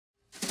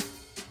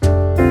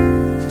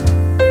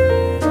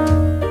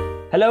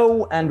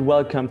Hello and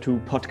welcome to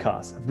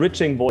Podcast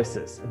Bridging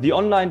Voices, the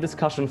online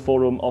discussion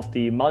forum of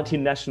the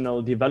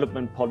Multinational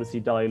Development Policy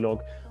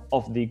Dialogue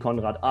of the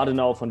Konrad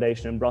Adenauer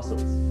Foundation in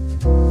Brussels.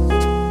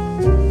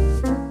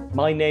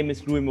 My name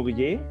is Louis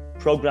Mourier,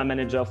 Program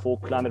Manager for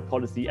Climate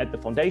Policy at the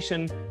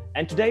Foundation,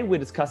 and today we're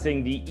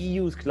discussing the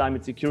EU's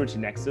climate security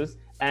nexus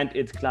and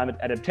its climate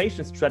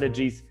adaptation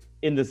strategies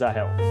in the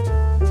Sahel.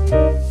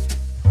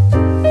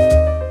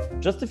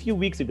 Just a few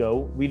weeks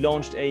ago, we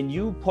launched a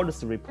new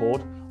policy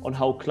report on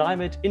how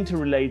climate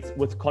interrelates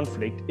with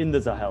conflict in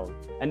the Sahel.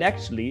 And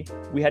actually,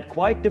 we had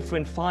quite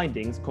different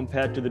findings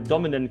compared to the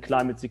dominant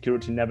climate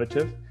security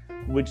narrative,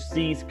 which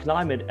sees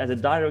climate as a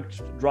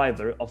direct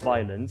driver of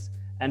violence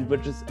and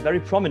which is very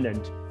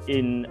prominent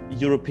in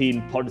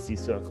European policy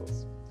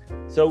circles.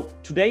 So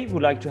today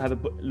we'd like to have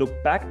a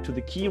look back to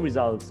the key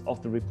results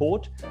of the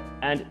report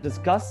and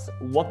discuss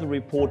what the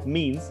report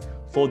means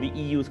for the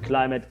EU's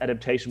climate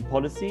adaptation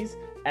policies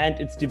and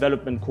its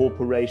development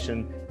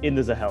cooperation in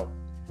the Sahel.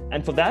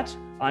 And for that,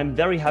 I'm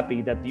very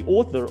happy that the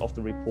author of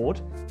the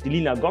report,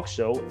 Delina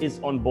Goksho, is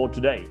on board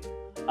today.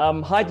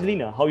 Hi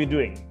Delina, how are you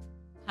doing?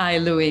 Hi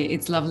Louis,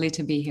 it's lovely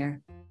to be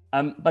here.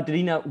 But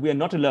Delina, we are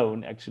not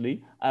alone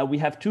actually. We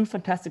have two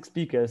fantastic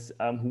speakers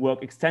who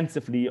work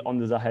extensively on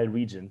the Sahel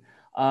region.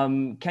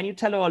 Can you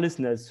tell our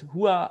listeners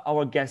who are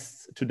our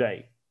guests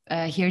today?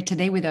 Here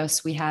today with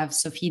us, we have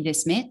Sophie De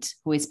Smit,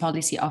 who is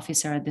Policy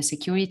Officer at the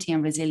Security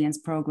and Resilience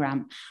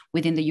Programme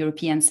within the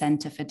European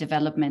Centre for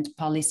Development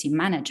Policy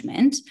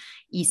Management,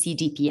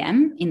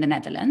 ECDPM, in the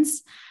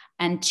Netherlands,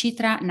 and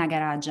Chitra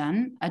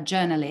Nagarajan, a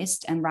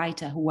journalist and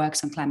writer who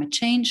works on climate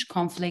change,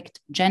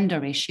 conflict,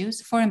 gender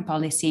issues, foreign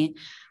policy,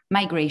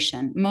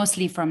 migration,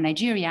 mostly from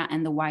Nigeria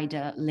and the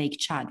wider Lake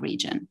Chad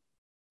region.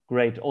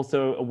 Great.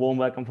 Also a warm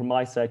welcome from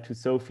my side to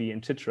Sophie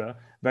and Chitra.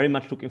 Very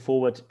much looking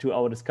forward to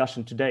our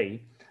discussion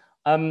today.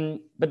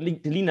 But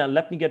Delina,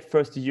 let me get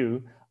first to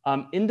you.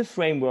 In the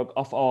framework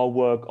of our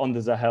work on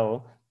the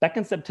Sahel, back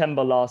in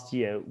September last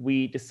year,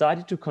 we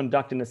decided to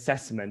conduct an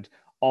assessment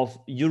of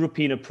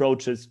European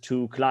approaches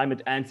to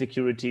climate and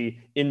security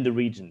in the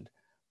region.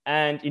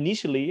 And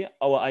initially,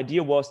 our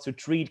idea was to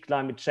treat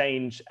climate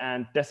change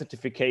and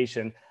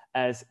desertification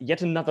as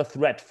yet another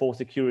threat for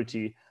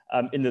security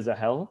in the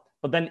Sahel,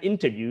 but then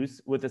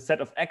interviews with a set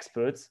of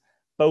experts,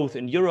 both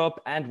in Europe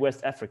and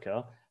West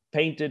Africa,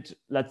 painted,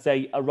 let's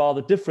say, a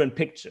rather different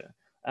picture.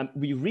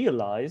 We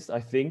realized, I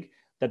think,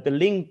 that the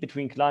link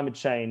between climate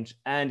change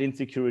and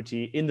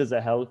insecurity in the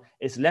Sahel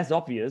is less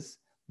obvious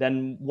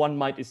than one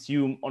might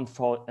assume on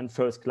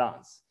first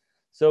glance.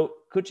 So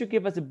could you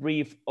give us a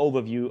brief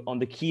overview on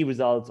the key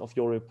results of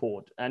your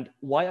report and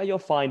why are your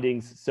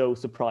findings so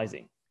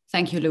surprising?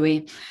 Thank you,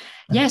 Louis.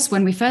 Yes,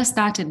 when we first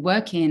started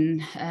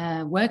working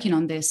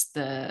on this,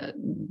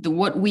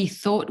 what we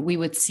thought we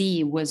would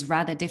see was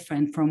rather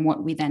different from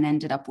what we then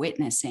ended up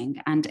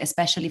witnessing. And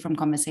especially from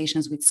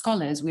conversations with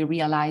scholars, we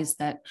realized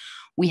that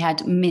we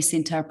had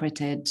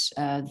misinterpreted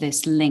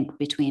this link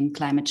between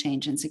climate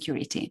change and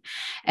security.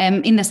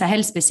 In the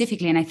Sahel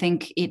specifically, and I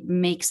think it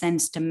makes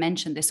sense to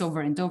mention this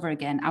over and over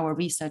again, our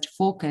research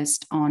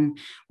focused on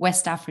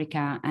West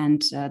Africa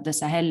and the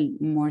Sahel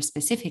more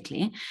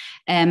specifically.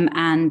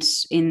 And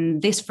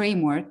in this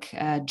framework,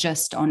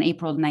 just on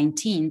April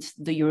 19th,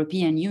 the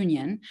European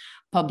Union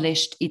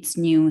published its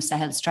new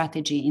Sahel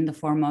strategy in the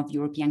form of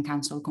European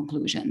Council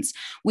conclusions,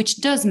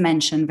 which does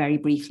mention very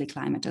briefly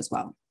climate as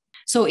well.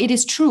 So it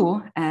is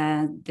true,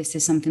 this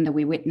is something that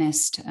we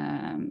witnessed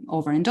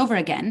over and over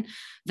again,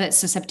 that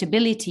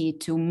susceptibility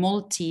to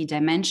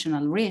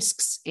multi-dimensional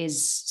risks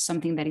is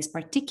something that is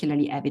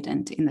particularly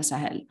evident in the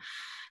Sahel.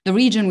 The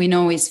region we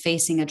know is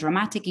facing a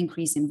dramatic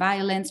increase in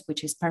violence,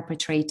 which is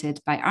perpetrated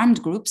by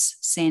armed groups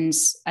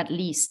since at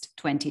least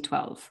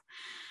 2012.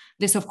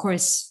 This, of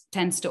course,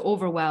 tends to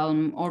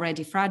overwhelm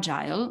already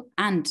fragile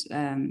and,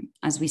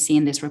 as we see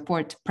in this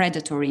report,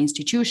 predatory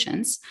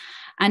institutions,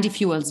 and it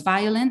fuels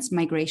violence,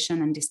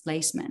 migration, and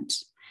displacement.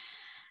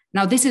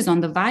 Now, this is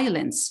on the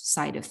violence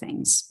side of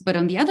things. But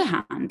on the other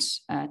hand,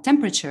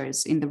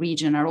 temperatures in the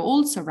region are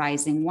also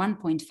rising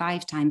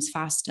 1.5 times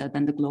faster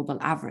than the global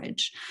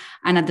average.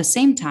 And at the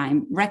same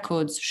time,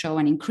 records show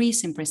an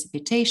increase in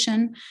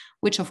precipitation,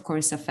 which of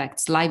course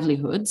affects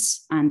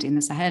livelihoods. And in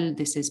the Sahel,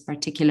 this is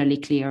particularly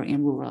clear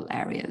in rural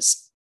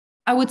areas.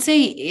 I would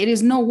say it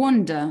is no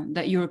wonder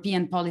that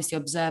European policy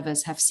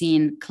observers have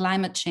seen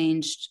climate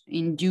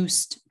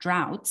change-induced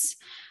droughts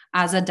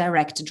as a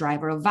direct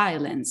driver of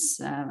violence,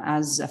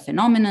 as a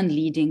phenomenon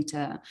leading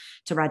to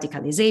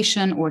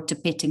radicalization or to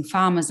pitting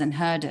farmers and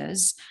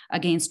herders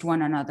against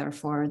one another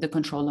for the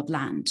control of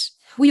land.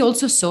 We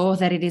also saw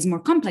that it is more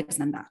complex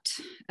than that.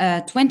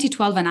 A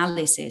 2012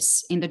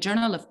 analysis in the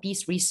Journal of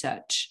Peace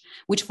Research,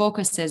 which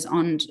focuses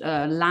on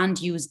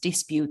land use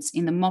disputes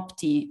in the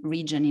Mopti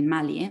region in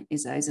Mali,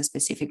 is a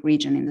specific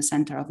region in the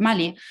center of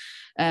Mali.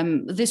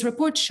 This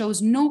report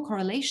shows no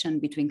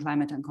correlation between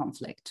climate and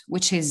conflict,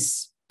 which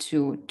is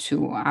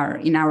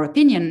in our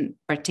opinion,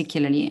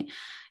 particularly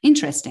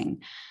interesting.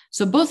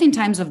 So both in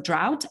times of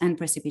drought and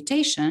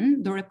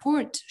precipitation, the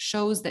report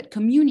shows that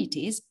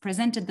communities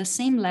presented the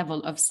same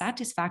level of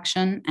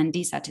satisfaction and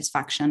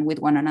dissatisfaction with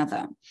one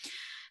another.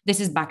 This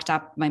is backed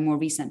up by more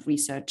recent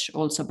research,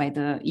 also by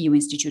the EU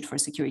Institute for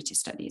Security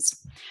Studies.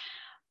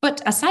 But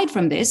aside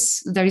from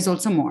this, there is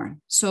also more.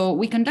 So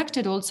we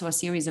conducted also a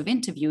series of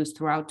interviews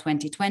throughout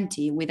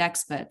 2020 with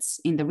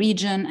experts in the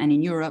region and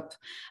in Europe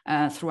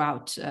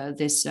throughout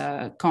this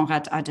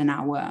Konrad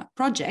Adenauer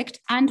project.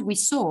 And we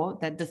saw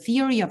that the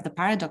theory of the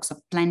paradox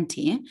of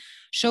plenty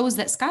shows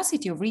that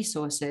scarcity of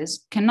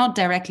resources cannot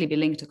directly be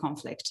linked to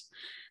conflict.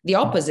 The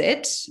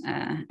opposite,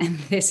 and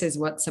this is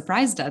what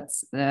surprised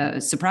us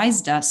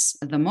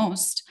the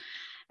most,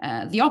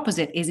 the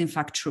opposite is in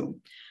fact true.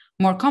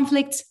 More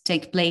conflicts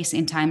take place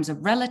in times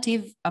of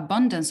relative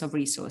abundance of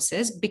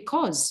resources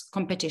because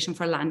competition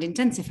for land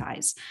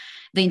intensifies.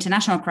 The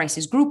International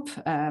Crisis Group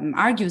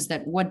argues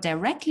that what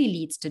directly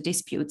leads to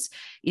disputes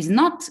is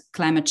not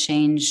climate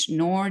change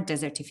nor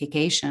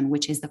desertification,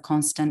 which is the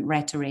constant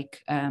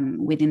rhetoric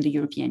within the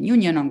European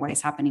Union on what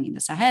is happening in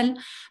the Sahel,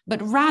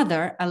 but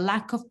rather a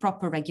lack of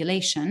proper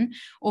regulation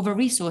over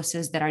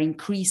resources that are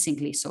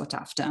increasingly sought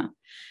after.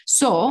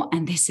 So,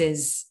 and this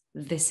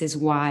is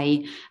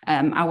why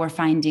our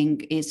finding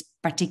is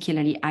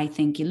particularly, I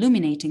think,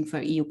 illuminating for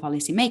EU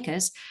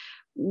policymakers.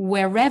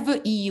 Wherever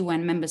EU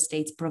and member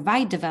states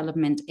provide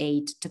development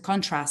aid to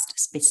contrast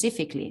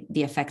specifically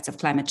the effects of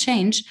climate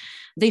change,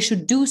 they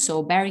should do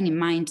so bearing in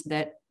mind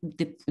that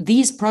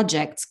these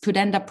projects could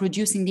end up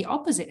producing the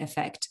opposite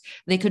effect.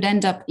 They could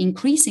end up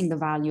increasing the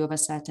value of a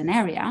certain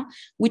area,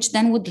 which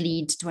then would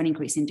lead to an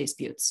increase in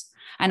disputes.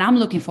 And I'm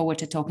looking forward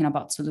to talking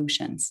about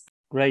solutions.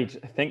 Great.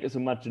 Thank you so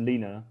much,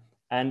 Jelena.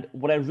 And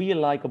what I really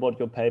like about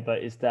your paper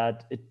is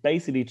that it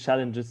basically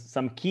challenges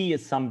some key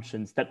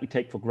assumptions that we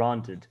take for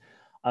granted.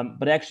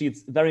 But actually,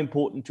 it's very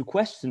important to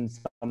question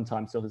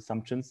sometimes those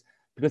assumptions,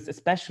 because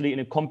especially in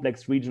a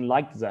complex region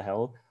like the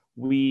Sahel,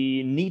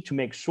 we need to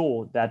make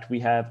sure that we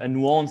have a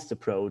nuanced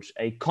approach,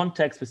 a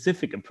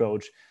context-specific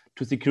approach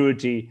to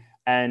security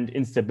and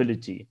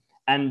instability.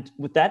 And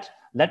with that,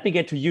 let me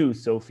get to you,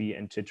 Sophie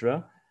and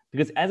Chitra,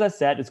 because as I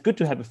said, it's good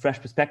to have a fresh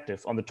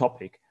perspective on the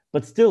topic,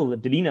 but still,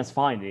 Jelena's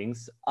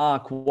findings are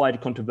quite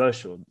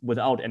controversial,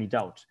 without any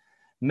doubt.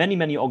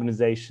 Many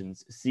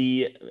organizations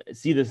see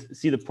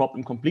the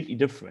problem completely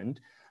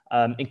different,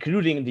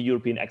 including the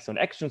European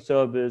External Action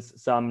Service,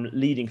 some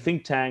leading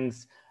think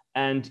tanks,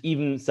 and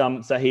even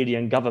some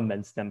Sahelian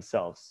governments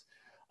themselves.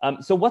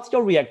 So what's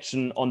your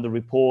reaction on the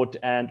report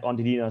and on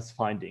Jelena's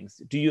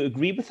findings? Do you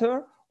agree with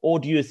her, or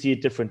do you see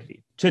it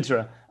differently?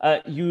 Chitra,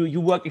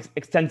 you work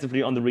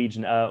extensively on the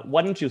region.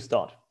 Why don't you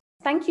start?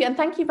 Thank you. And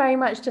thank you very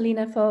much,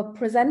 Jelena, for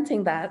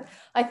presenting that.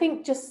 I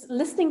think just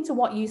listening to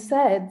what you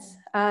said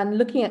and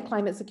looking at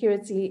climate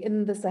security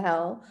in the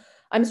Sahel,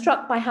 I'm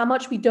struck by how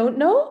much we don't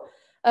know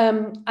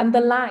and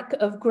the lack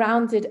of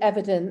grounded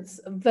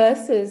evidence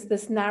versus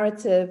this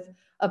narrative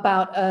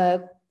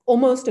about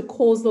almost a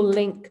causal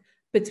link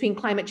between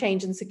climate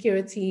change and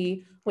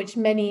security, which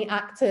many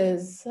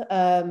actors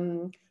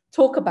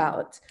talk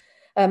about.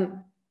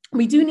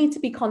 We do need to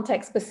be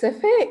context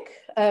specific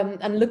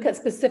and look at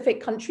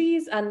specific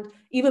countries and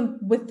even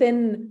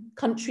within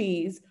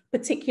countries,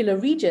 particular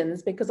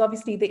regions, because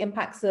obviously the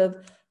impacts of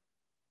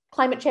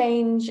climate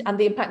change and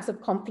the impacts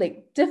of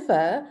conflict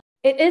differ.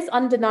 It is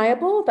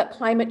undeniable that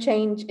climate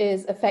change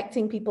is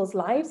affecting people's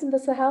lives in the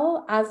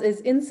Sahel, as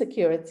is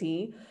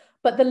insecurity,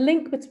 but the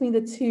link between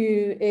the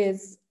two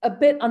is a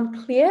bit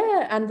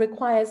unclear and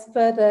requires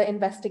further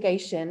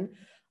investigation.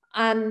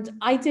 And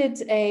I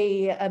did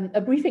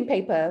a briefing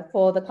paper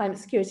for the Climate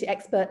Security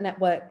Expert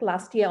Network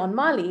last year on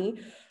Mali,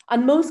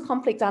 and most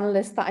conflict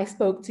analysts that I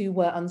spoke to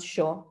were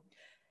unsure.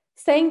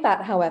 Saying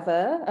that,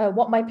 however,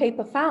 what my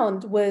paper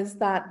found was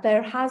that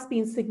there has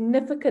been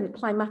significant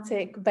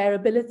climatic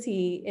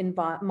variability in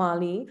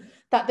Mali,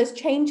 that this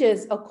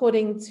changes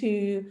according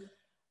to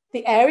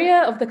the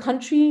area of the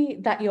country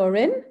that you're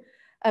in.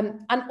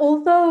 And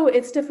although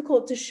it's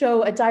difficult to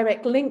show a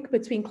direct link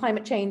between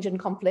climate change and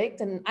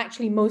conflict, and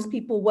actually most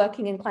people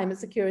working in climate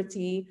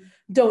security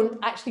don't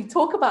actually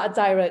talk about a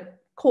direct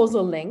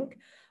causal link,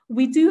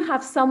 we do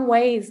have some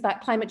ways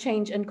that climate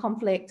change and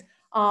conflict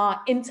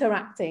are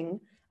interacting.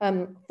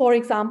 For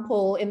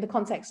example, in the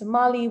context of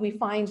Mali, we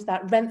find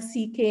that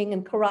rent-seeking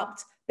and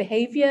corrupt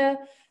behavior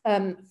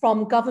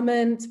from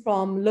government,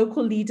 from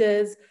local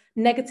leaders,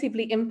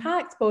 negatively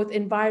impact both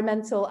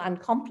environmental and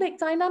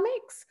conflict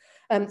dynamics.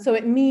 So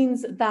it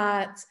means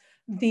that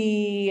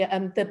the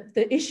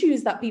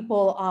issues that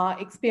people are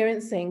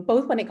experiencing,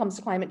 both when it comes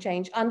to climate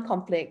change and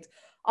conflict,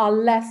 are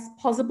less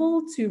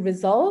possible to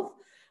resolve.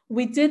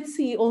 We did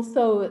see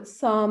also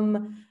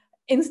some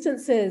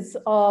instances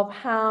of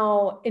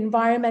how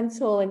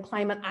environmental and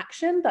climate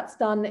action that's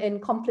done in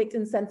conflict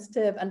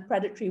insensitive and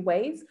predatory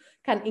ways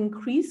can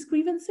increase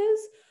grievances.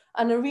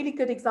 And a really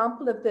good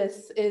example of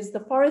this is the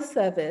Forest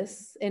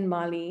Service in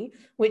Mali,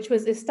 which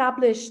was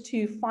established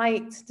to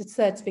fight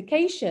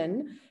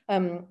desertification,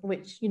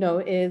 which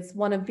is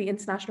one of the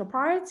international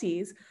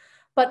priorities.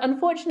 but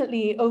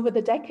unfortunately, over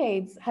the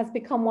decades, has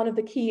become one of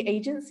the key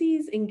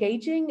agencies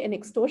engaging in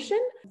extortion,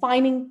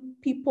 fining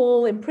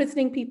people,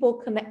 imprisoning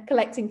people,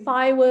 collecting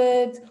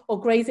firewood or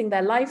grazing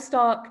their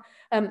livestock.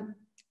 And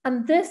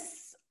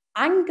this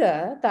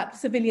anger that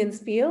civilians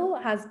feel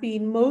has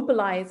been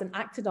mobilized and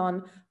acted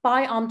on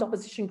by armed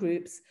opposition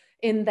groups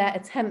in their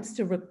attempts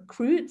to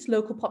recruit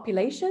local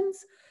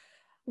populations.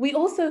 We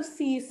also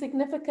see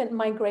significant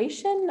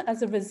migration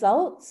as a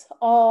result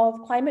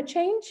of climate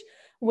change,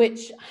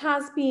 which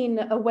has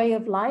been a way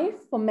of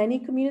life for many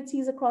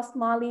communities across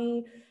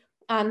Mali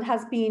and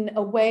has been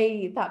a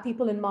way that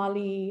people in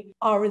Mali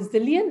are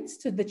resilient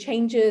to the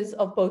changes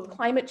of both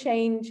climate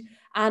change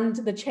and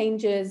the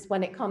changes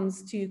when it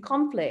comes to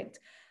conflict.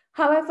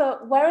 However,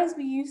 whereas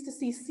we used to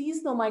see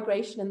seasonal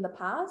migration in the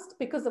past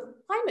because of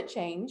climate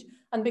change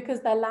and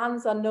because their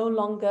lands are no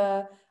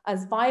longer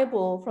as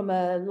viable from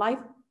a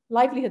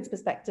livelihoods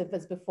perspective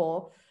as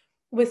before,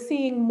 we're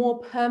seeing more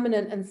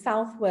permanent and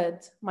southward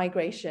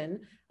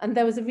migration. And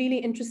there was a really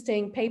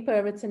interesting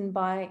paper written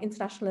by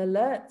International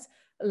Alert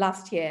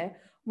last year,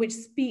 which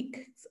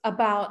speaks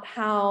about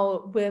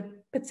how we're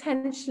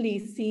potentially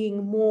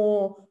seeing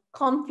more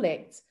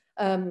conflict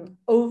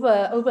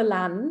over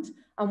land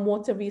and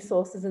water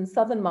resources in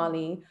southern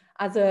Mali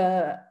as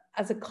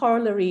a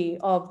corollary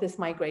of this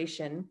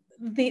migration.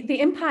 The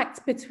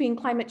impact between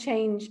climate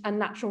change and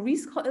natural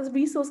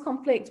resource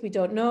conflict, we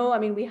don't know. I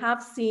mean, we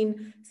have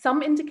seen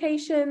some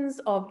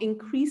indications of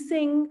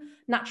increasing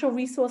natural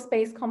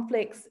resource-based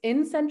conflicts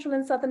in central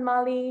and southern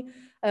Mali,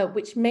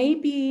 which may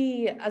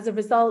be as a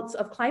result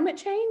of climate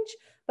change.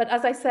 But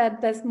as I said,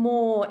 there's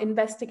more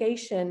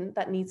investigation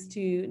that needs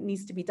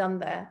to be done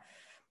there.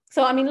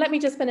 So, I mean, let me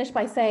just finish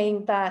by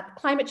saying that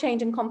climate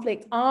change and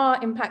conflict are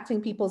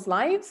impacting people's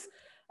lives.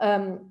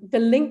 The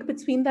link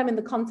between them in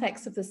the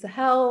context of the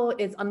Sahel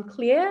is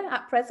unclear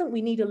at present.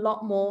 We need a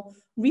lot more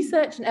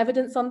research and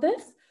evidence on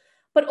this,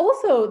 but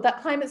also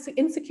that climate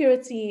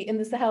insecurity in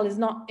the Sahel is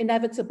not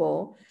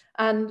inevitable.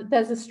 And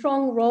there's a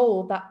strong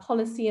role that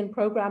policy and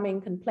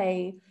programming can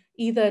play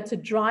either to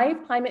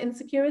drive climate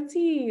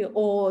insecurity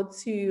or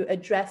to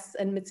address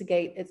and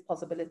mitigate its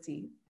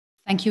possibility.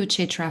 Thank you,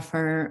 Chitra,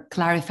 for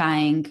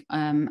clarifying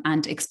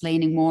and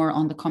explaining more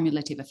on the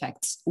cumulative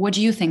effects. What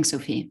do you think,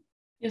 Sophie?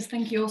 Yes,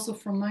 thank you also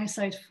from my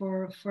side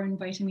for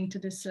inviting me to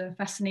this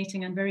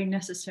fascinating and very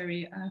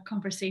necessary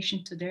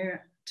conversation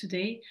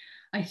today.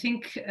 I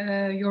think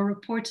your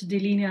report,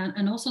 Delina,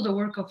 and also the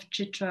work of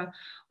Chitra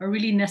are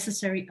really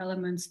necessary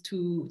elements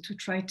to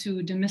try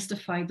to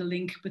demystify the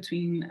link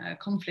between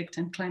conflict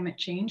and climate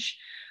change.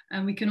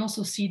 And we can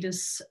also see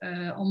this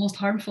almost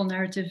harmful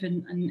narrative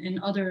in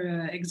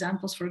other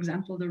examples. For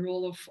example, the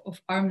role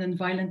of armed and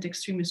violent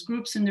extremist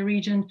groups in the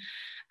region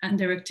and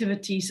their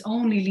activities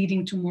only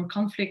leading to more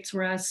conflicts,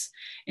 whereas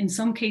in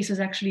some cases,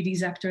 actually,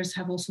 these actors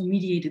have also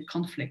mediated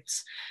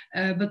conflicts.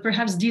 But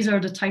perhaps these are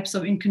the types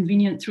of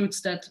inconvenient truths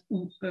that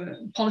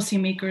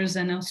policymakers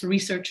and also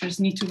researchers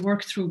need to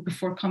work through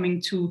before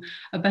coming to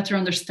a better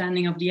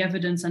understanding of the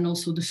evidence and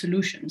also the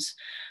solutions.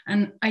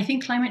 And I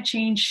think climate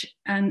change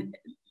and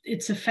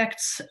its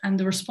effects and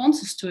the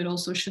responses to it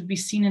also should be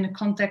seen in a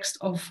context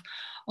of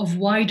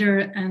wider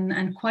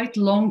and quite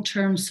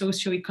long-term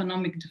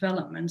socioeconomic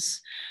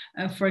developments.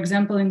 For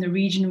example, in the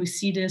region, we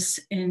see this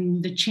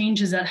in the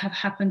changes that have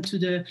happened to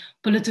the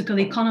political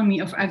economy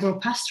of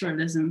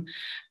agropastoralism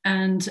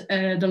and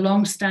the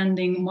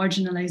long-standing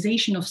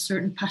marginalization of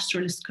certain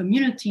pastoralist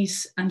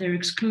communities and their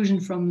exclusion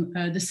from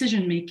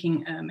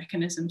decision-making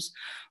mechanisms,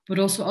 but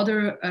also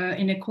other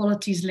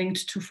inequalities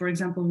linked to, for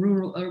example,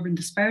 rural-urban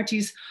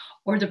disparities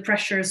or the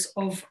pressures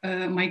of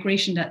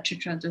migration that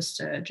Chitra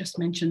just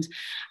mentioned.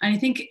 And I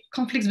think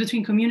conflicts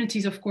between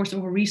communities, of course,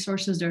 over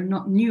resources, they're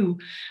not new.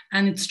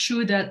 And it's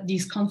true that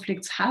these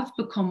conflicts have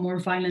become more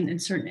violent in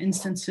certain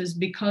instances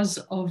because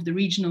of the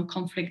regional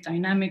conflict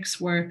dynamics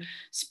where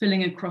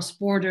spilling across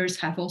borders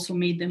have also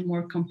made them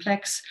more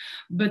complex.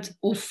 But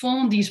au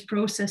fond, these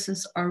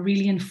processes are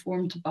really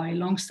informed by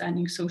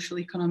longstanding social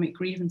economic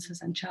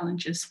grievances and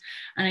challenges.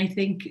 And I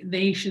think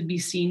they should be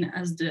seen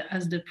as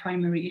the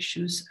primary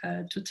issues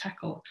to tackle.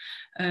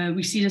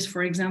 We see this,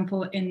 for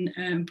example, in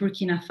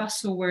Burkina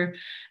Faso, where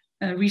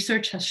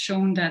research has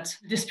shown that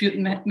dispute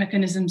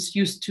mechanisms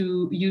used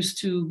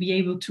to be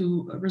able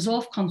to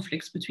resolve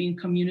conflicts between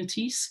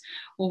communities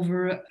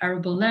over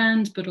arable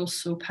land, but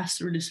also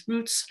pastoralist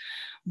routes.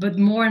 But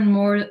more and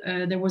more,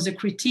 there was a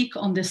critique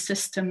on this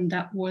system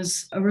that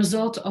was a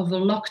result of a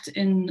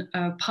locked-in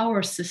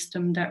power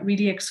system that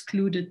really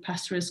excluded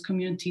pastoralist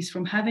communities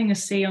from having a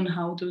say on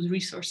how those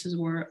resources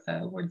were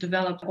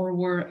developed or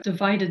were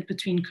divided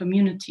between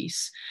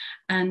communities.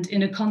 And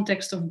in a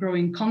context of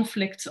growing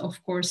conflicts,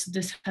 of course,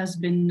 this has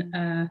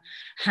been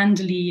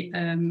handily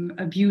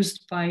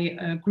abused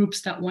by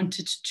groups that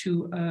wanted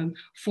to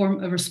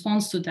form a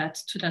response to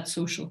that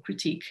social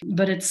critique.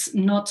 But it's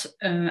not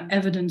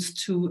evidence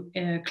to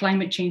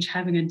climate change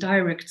having a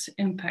direct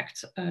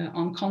impact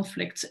on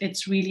conflicts.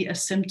 It's really a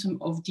symptom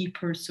of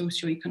deeper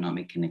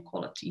socioeconomic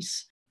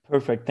inequalities.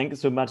 Perfect. Thank you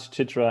so much,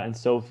 Chitra and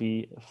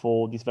Sophie,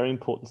 for these very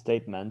important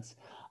statements.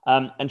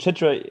 And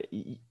Chitra,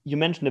 you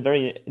mentioned a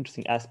very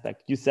interesting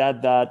aspect. You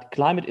said that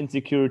climate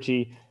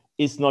insecurity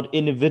is not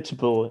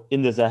inevitable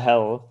in the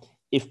Sahel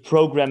if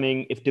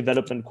programming, if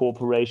development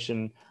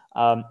cooperation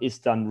is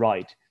done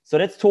right. So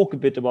let's talk a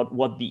bit about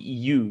what the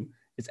EU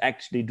is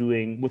actually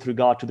doing with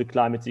regard to the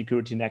climate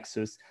security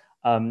nexus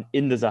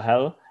in the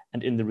Sahel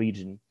and in the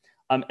region.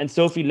 And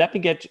Sophie, let me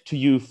get to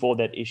you for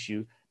that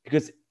issue,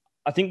 because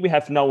I think we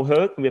have now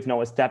heard, we have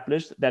now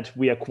established that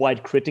we are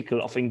quite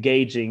critical of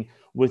engaging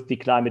with the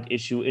climate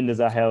issue in the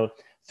Sahel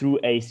through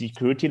a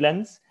security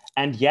lens.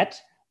 And yet,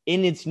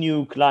 in its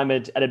new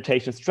climate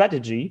adaptation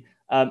strategy,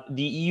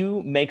 the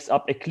EU makes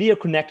up a clear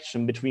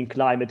connection between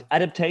climate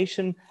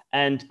adaptation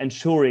and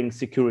ensuring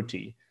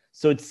security.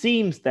 So it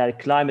seems that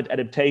climate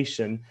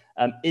adaptation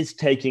is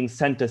taking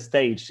center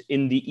stage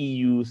in the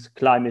EU's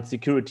climate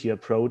security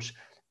approach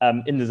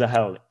in the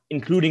Sahel,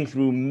 including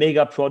through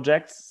mega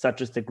projects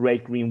such as the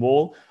Great Green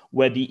Wall,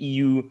 where the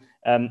EU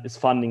is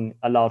funding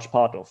a large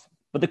part of.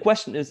 But the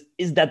question is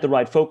that the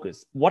right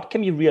focus? What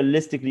can we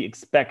realistically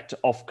expect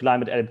of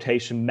climate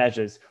adaptation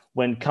measures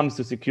when it comes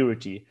to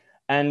security?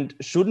 And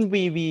shouldn't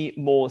we be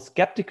more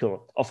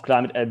skeptical of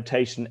climate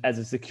adaptation as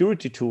a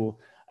security tool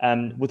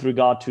with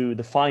regard to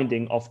the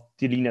finding of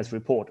Delina's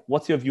report?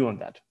 What's your view on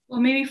that? Well,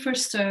 maybe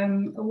first a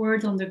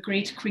word on the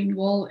Great Green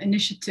Wall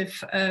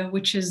initiative,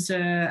 which is,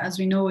 as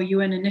we know, a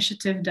UN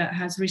initiative that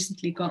has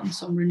recently gotten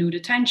some renewed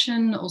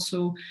attention.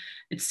 Also,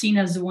 it's seen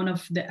as one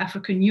of the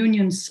African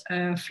Union's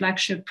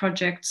flagship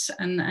projects,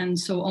 and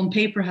so on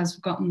paper has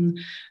gotten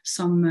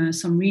some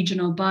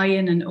regional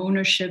buy-in and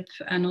ownership.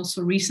 And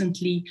also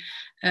recently,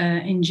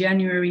 in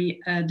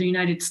January, the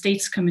United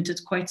States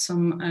committed quite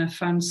some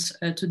funds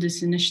to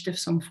this initiative,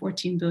 some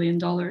 $14 billion.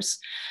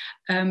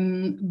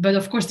 But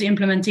of course, the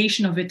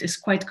implementation of it is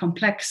quite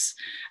complex.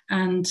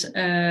 And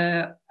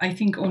I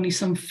think only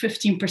some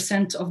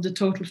 15% of the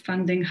total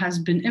funding has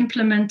been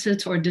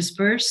implemented or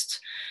disbursed.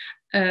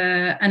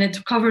 And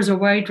it covers a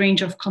wide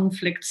range of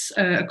conflicts,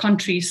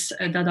 countries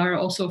that are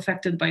also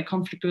affected by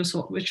conflict,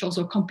 which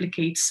also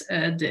complicates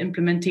the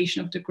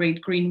implementation of the Great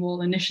Green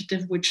Wall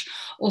initiative, which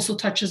also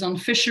touches on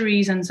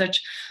fisheries and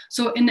such.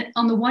 So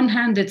on the one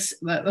hand, it's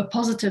a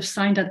positive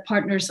sign that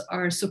partners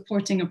are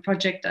supporting a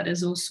project that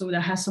has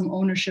some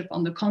ownership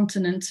on the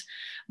continent.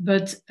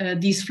 But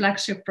these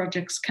flagship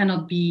projects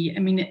cannot be,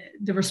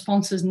 the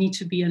responses need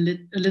to be a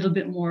little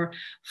bit more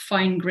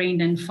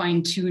fine-grained and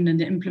fine-tuned, and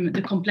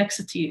the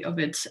complexity of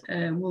it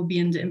will be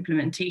in the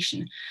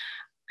implementation.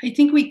 I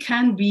think we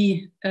can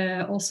be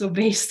also,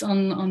 based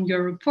on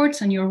your reports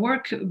and your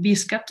work, be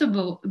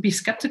skeptical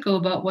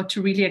about what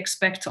to really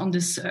expect on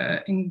this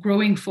in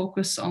growing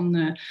focus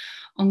on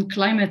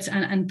climate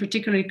and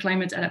particularly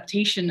climate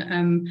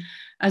adaptation.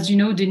 As you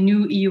know, the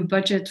new EU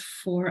budget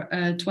for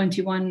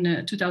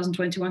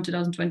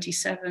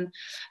 2021-2027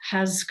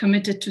 has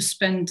committed to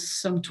spend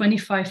some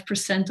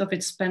 25% of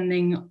its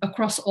spending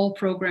across all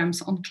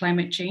programs on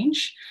climate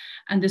change.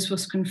 And this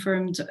was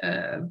confirmed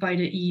by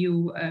the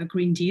EU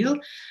Green Deal.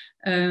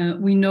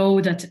 We know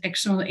that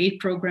external aid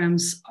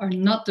programs are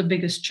not the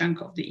biggest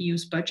chunk of the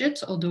EU's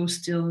budget, although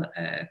still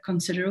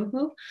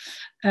considerable.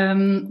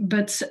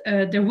 But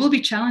there will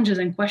be challenges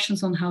and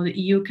questions on how the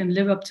EU can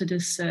live up to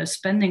this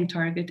spending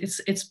target.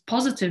 It's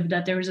positive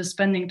that there is a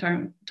spending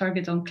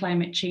target on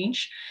climate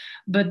change,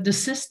 but the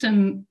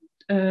system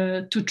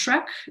to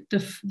track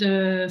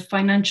the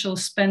financial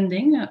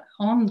spending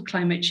on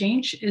climate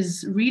change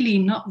is really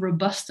not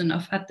robust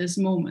enough at this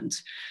moment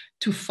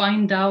to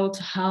find out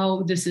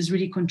how this is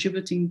really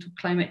contributing to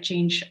climate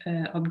change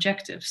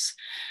objectives.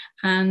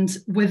 And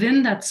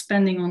within that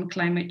spending on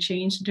climate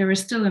change, there is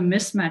still a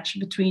mismatch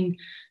between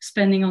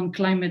spending on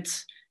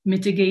climate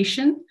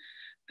mitigation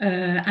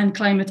and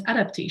climate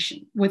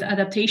adaptation, with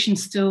adaptation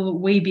still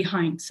way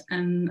behind.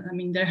 And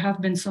there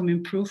have been some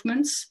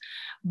improvements,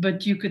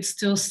 but you could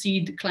still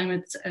see the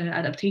climate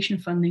adaptation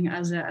funding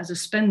as a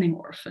spending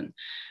orphan.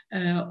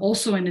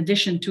 Also, in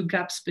addition to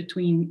gaps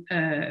between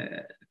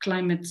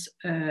climate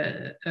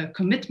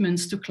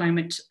commitments to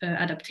climate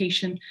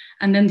adaptation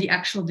and then the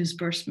actual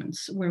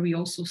disbursements, where we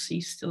also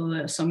see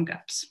still some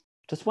gaps.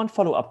 Just one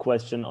follow-up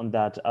question on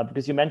that,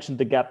 because you mentioned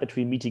the gap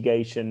between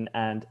mitigation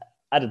and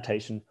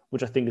adaptation,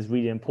 which I think is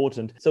really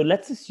important. So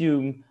let's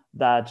assume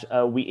that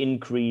we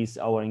increase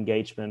our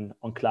engagement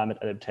on climate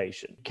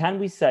adaptation. Can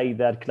we say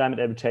that climate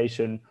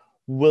adaptation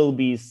will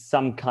be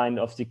some kind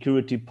of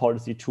security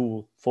policy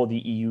tool for the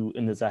EU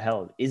in the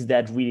Sahel? Is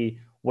that really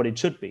what it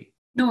should be?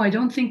 No, I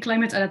don't think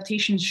climate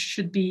adaptation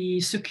should be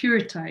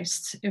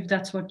securitized, if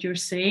that's what you're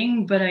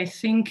saying. But I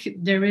think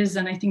there is,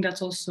 and I think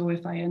that's also,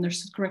 if I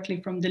understood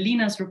correctly from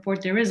Delina's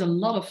report, there is a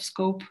lot of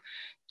scope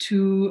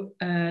to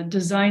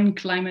design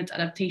climate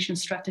adaptation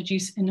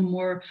strategies in a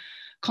more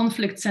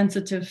conflict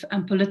sensitive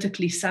and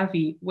politically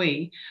savvy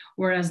way,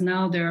 whereas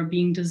now they are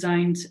being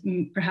designed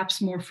perhaps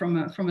more from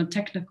a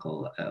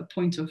technical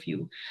point of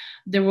view.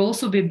 There will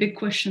also be big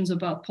questions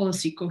about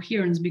policy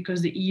coherence,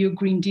 because the EU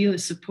Green Deal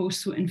is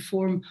supposed to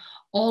inform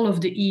all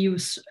of the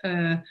EU's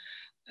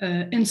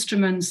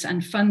instruments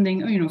and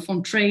funding,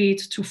 from trade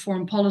to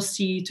foreign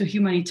policy to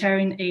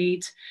humanitarian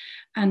aid.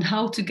 and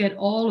how to get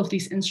all of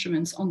these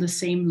instruments on the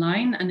same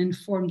line and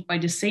informed by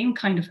the same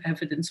kind of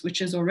evidence,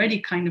 which is already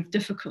kind of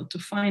difficult to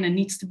find and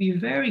needs to be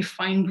very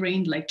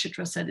fine-grained, like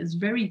Chitra said, is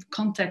very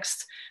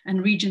context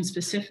and region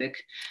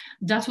specific.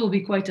 That will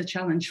be quite a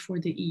challenge for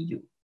the EU.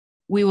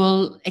 We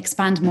will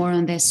expand more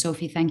on this,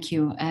 Sophie, thank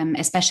you,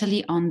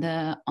 especially on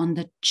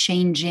the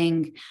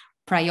changing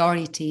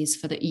priorities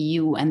for the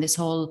EU and this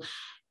whole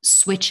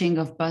switching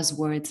of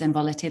buzzwords and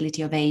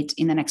volatility of aid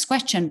in the next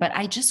question. But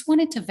I just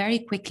wanted to very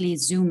quickly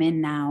zoom in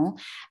now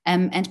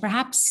and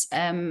perhaps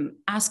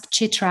ask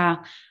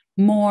Chitra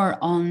more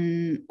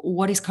on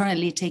what is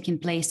currently taking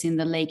place in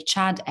the Lake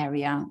Chad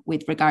area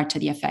with regard to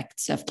the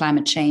effects of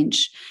climate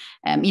change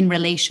in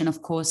relation,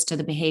 of course, to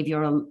the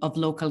behavior of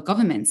local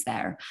governments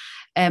there.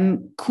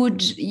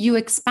 Could you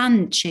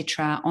expand,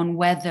 Chitra, on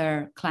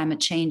whether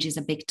climate change is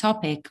a big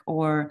topic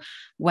or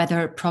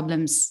whether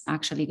problems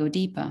actually go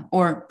deeper,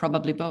 or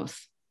probably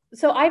both?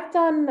 So I've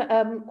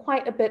done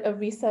quite a bit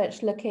of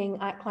research looking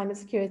at climate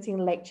security in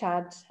the Lake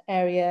Chad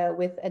area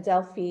with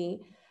Adelphi,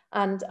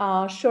 and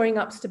our Shoring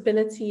Up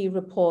Stability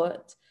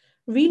report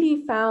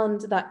really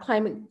found that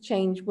climate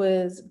change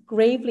was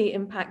gravely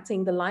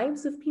impacting the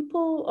lives of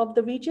people of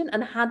the region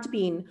and had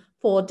been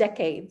for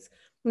decades.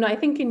 You know, I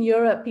think in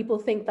Europe, people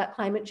think that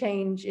climate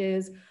change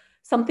is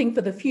something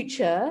for the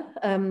future,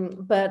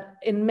 but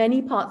in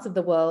many parts of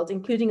the world,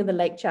 including in the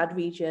Lake Chad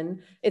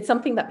region, it's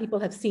something that people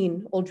have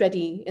seen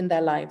already in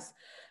their lives.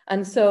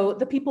 And so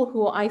the people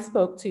who I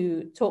spoke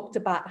to talked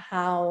about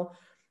how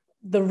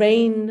the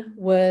rain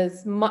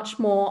was much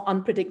more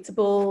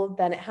unpredictable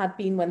than it had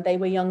been when they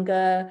were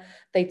younger.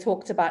 They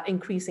talked about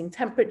increasing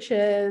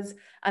temperatures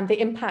and the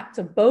impact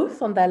of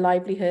both on their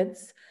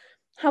livelihoods.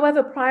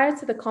 However, prior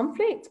to the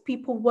conflict,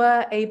 people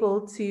were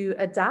able to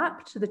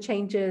adapt to the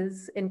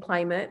changes in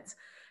climate.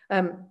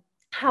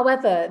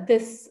 However,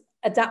 this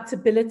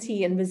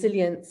adaptability and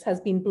resilience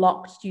has been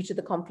blocked due to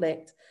the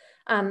conflict.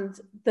 And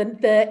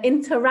the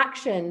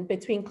interaction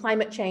between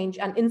climate change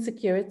and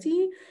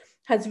insecurity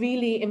has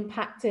really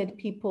impacted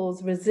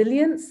people's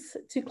resilience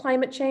to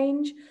climate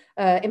change,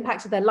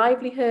 impacted their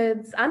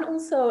livelihoods, and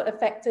also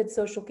affected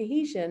social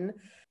cohesion.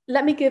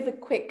 Let me give a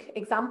quick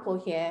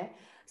example here.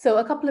 So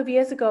a couple of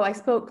years ago, I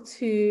spoke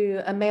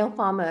to a male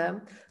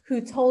farmer who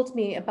told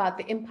me about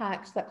the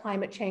impact that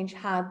climate change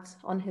had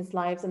on his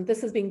lives. And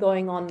this has been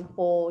going on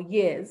for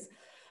years.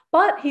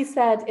 But he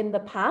said in the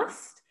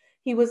past,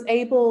 he was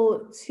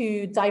able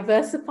to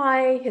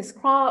diversify his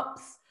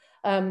crops,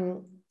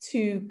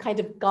 to kind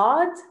of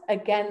guard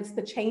against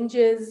the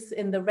changes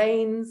in the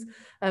rains,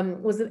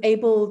 was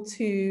able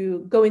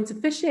to go into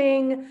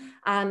fishing.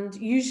 And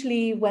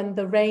usually when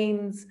the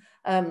rains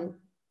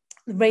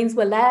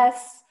were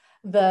less,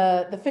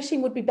 the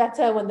fishing would be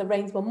better. When the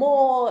rains were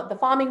more, the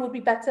farming would be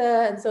better.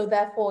 And so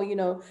therefore, you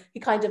know, he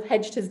kind of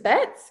hedged his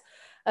bets.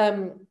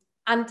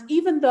 And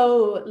even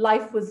though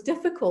life was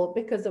difficult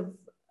because of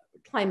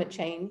climate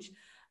change,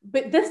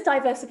 but this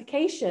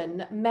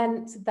diversification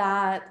meant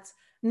that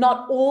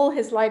not all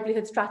his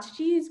livelihood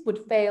strategies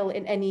would fail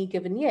in any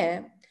given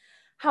year.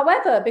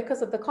 However,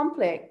 because of the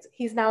conflict,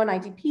 he's now an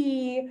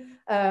IDP,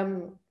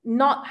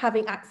 not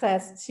having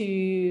access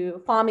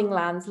to farming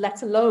lands,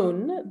 let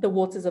alone the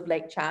waters of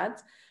Lake Chad.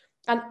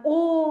 And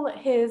all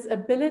his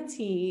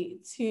ability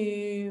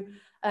to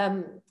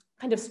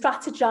kind of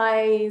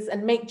strategize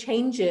and make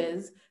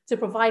changes to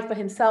provide for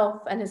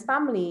himself and his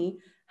family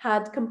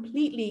had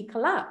completely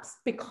collapsed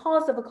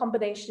because of a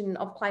combination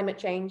of climate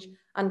change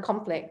and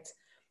conflict.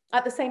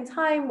 At the same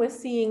time, we're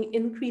seeing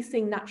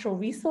increasing natural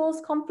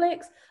resource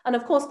conflicts. And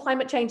of course,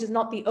 climate change is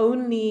not the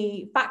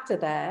only factor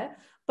there,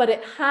 but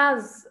it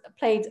has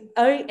played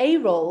a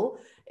role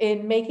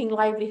in making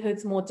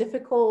livelihoods more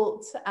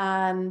difficult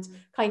and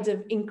kind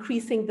of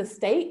increasing the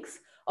stakes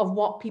of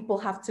what people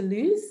have to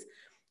lose.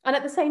 And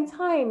at the same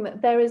time,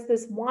 there is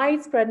this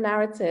widespread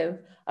narrative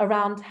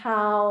around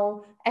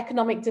how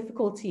economic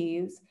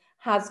difficulties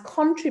has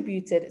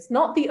contributed. It's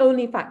not the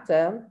only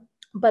factor,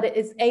 but it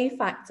is a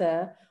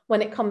factor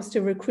when it comes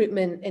to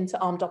recruitment into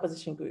armed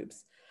opposition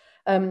groups.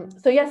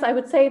 So yes, I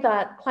would say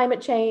that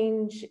climate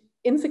change,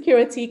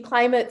 insecurity,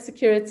 climate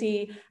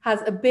security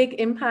has a big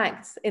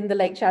impact in the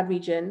Lake Chad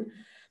region.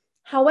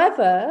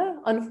 However,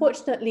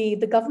 unfortunately,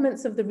 the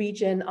governments of the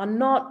region are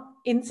not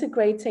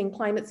integrating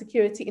climate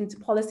security into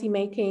policy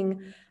making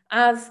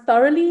as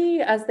thoroughly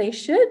as they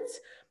should.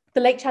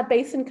 The Lake Chad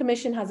Basin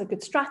Commission has a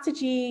good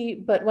strategy,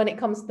 but when it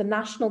comes to the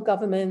national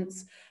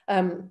governments,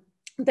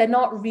 they're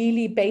not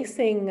really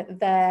basing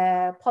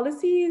their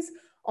policies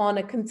on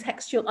a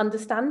contextual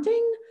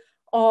understanding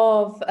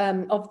of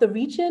the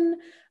region.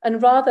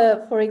 And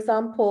rather, for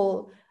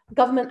example,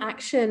 government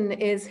action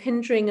is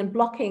hindering and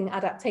blocking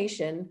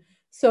adaptation.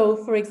 So,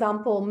 for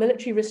example,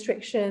 military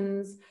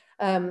restrictions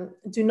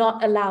do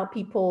not allow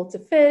people to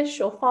fish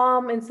or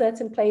farm in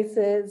certain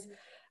places.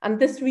 And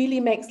this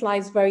really makes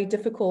lives very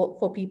difficult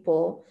for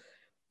people.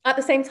 At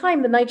the same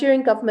time, the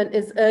Nigerian government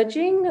is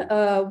urging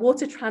a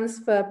water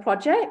transfer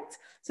project.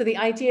 So the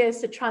idea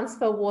is to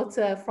transfer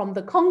water from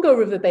the Congo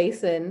River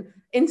Basin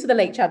into the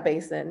Lake Chad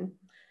Basin.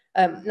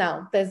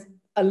 Now, there's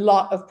a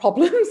lot of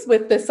problems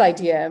with this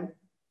idea,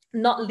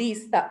 not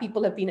least that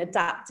people have been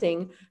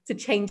adapting to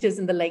changes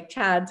in the Lake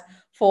Chad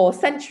for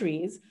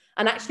centuries.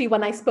 And actually,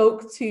 when I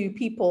spoke to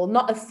people,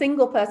 not a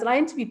single person, I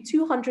interviewed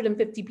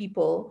 250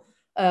 people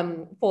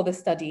for the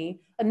study,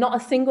 and not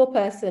a single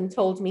person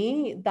told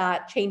me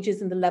that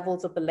changes in the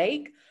levels of the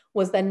lake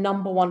was their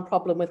number one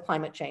problem with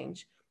climate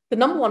change. The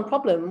number one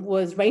problem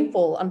was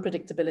rainfall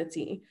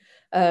unpredictability.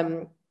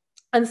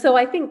 And so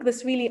I think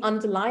this really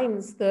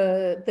underlines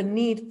the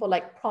need for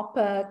like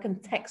proper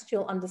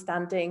contextual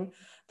understanding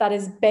that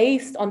is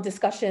based on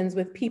discussions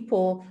with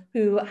people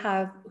who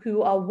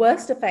are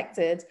worst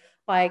affected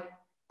by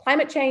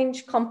climate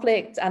change,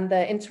 conflict, and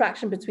the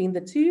interaction between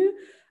the two,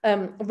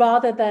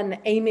 rather than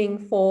aiming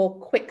for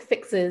quick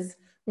fixes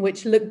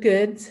which look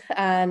good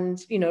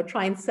and, you know,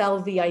 try and sell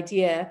the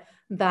idea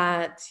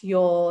that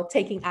you're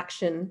taking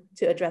action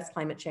to address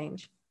climate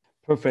change.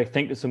 Perfect.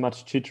 Thank you so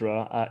much,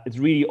 Chitra. It's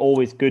really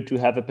always good to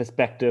have a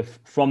perspective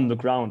from the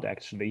ground,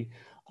 actually.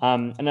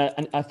 And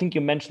I think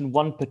you mentioned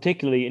one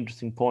particularly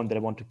interesting point that I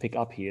want to pick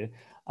up here.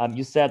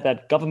 You said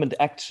that government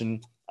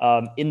action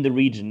in the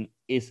region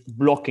is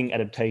blocking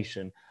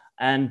adaptation.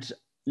 And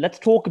let's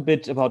talk a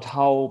bit about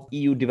how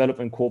EU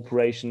development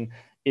cooperation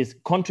is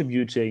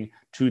contributing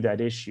to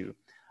that issue.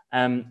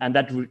 And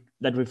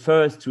that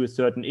refers to a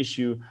certain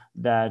issue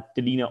that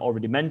Delina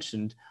already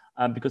mentioned,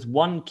 because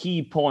one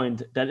key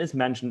point that is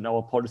mentioned in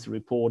our policy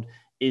report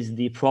is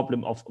the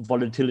problem of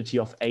volatility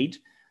of aid.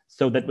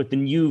 So that with the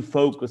new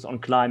focus on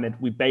climate,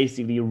 we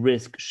basically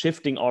risk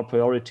shifting our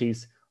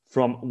priorities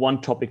from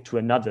one topic to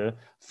another,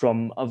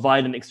 from a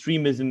violent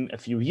extremism a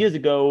few years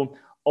ago,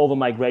 over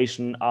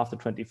migration after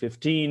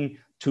 2015,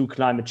 to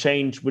climate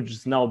change, which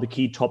is now the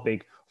key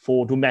topic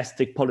for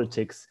domestic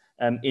politics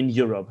in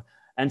Europe.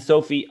 And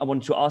Sophie, I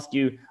want to ask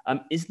you,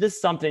 is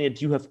this something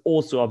that you have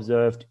also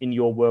observed in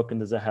your work in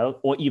the Sahel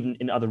or even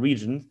in other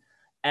regions?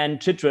 And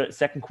Chitra,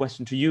 second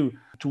question to you.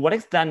 To what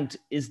extent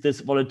is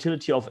this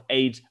volatility of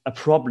aid a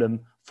problem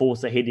for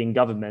Sahelian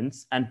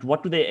governments? And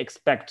what do they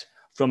expect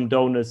from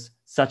donors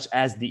such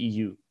as the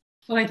EU?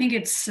 Well, I think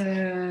it's,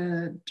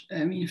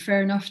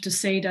 fair enough to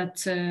say that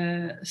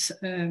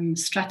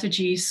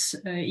strategies,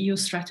 EU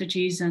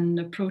strategies and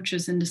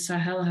approaches in the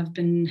Sahel have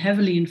been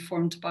heavily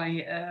informed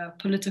by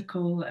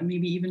political and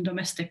maybe even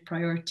domestic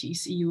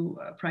priorities, EU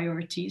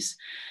priorities.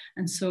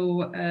 And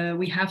so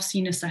we have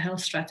seen a Sahel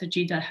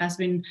strategy that has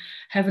been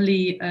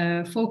heavily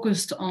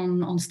focused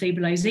on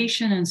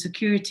stabilization and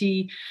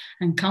security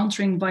and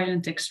countering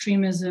violent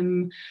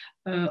extremism,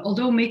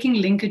 although making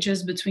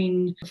linkages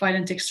between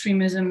violent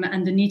extremism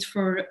and the need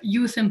for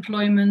youth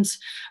employment,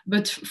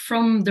 but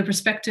from the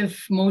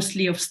perspective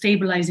mostly of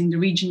stabilizing the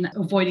region,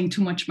 avoiding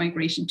too much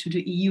migration to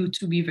the EU,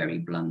 to be very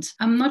blunt.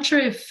 I'm not sure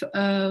if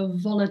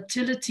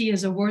volatility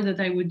is a word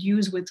that I would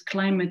use with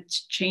climate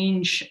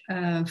change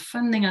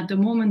funding at the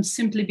moment,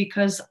 simply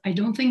because I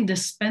don't think the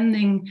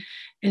spending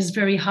is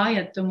very high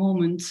at the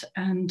moment.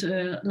 And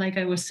like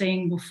I was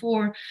saying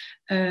before,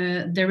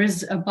 there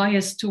is a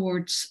bias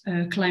towards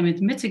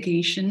climate mitigation.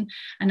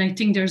 And I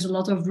think there's a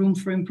lot of room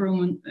for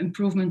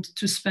improvement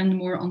to spend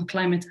more on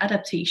climate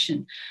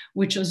adaptation,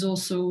 which is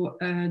also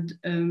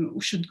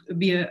should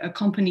be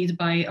accompanied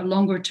by a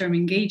longer term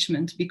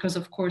engagement, because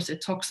of course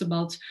it talks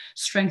about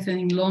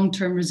strengthening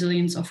long-term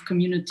resilience of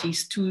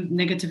communities to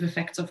negative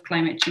effects of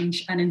climate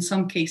change. And in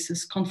some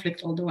cases,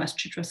 conflict, although as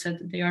Chitra said,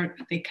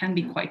 they can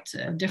be quite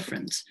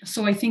different.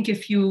 So I think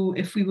if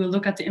we will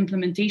look at the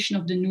implementation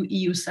of the new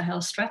EU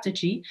Sahel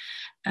strategy,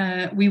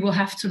 we will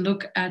have to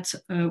look at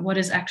what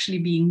is actually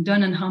being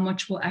done and how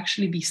much will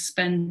actually be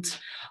spent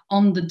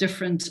on the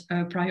different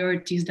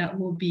priorities that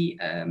will be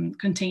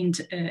contained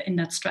in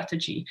that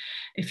strategy.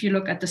 If you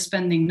look at the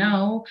spending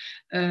now,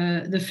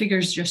 the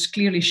figures just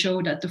clearly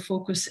show that the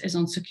focus is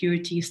on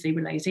security,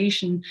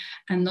 stabilization,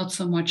 and not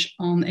so much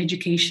on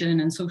education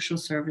and social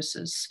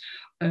services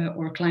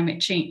or climate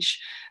change.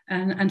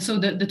 And so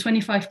the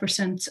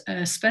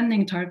 25%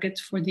 spending target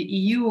for the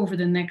EU over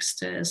the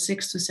next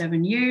 6 to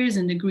 7 years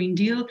in the Green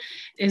Deal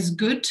is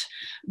good.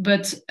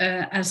 But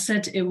as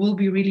said, it will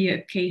be really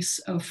a case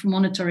of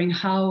monitoring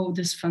how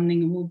this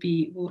funding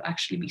will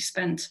actually be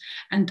spent,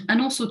 and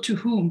also to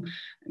whom.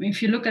 I mean,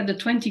 if you look at the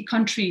 20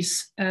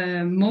 countries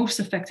most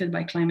affected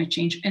by climate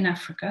change in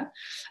Africa,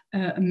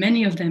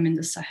 many of them in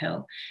the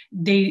Sahel,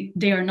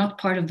 they are not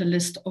part of the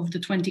list of the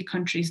 20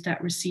 countries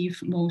that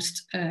receive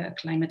most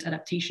climate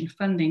adaptation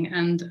funding.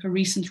 And a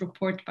recent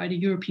report by the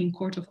European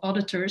Court of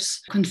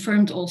Auditors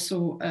confirmed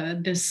also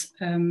this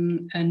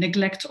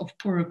neglect of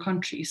poorer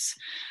countries.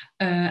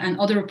 And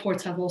other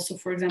reports have also,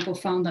 for example,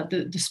 found that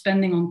the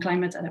spending on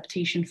climate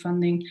adaptation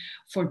funding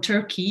for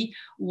Turkey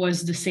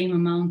was the same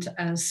amount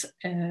as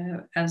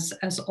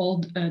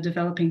all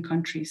developing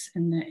countries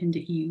in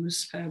the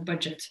EU's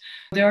budget.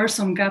 There are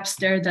some gaps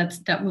there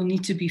that will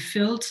need to be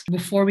filled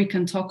before we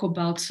can talk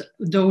about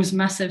those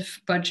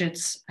massive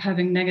budgets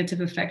having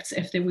negative effects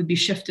if they would be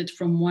shifted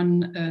from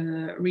one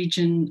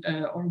region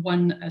or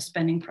one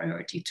spending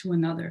priority to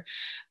another.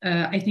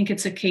 I think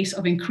it's a case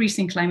of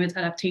increasing climate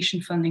adaptation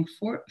funding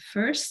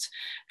first,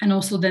 and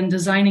also then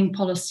designing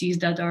policies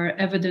that are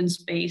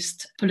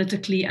evidence-based,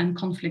 politically and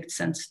conflict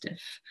sensitive,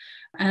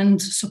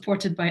 and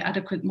supported by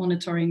adequate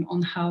monitoring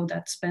on how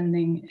that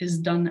spending is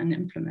done and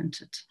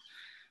implemented.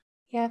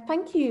 Yeah,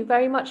 thank you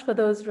very much for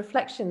those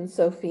reflections,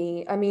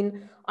 Sophie. I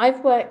mean,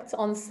 I've worked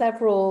on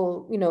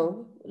several,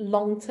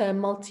 long-term,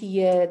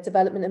 multi-year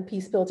development and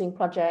peace-building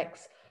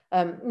projects,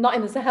 not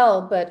in the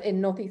Sahel, but in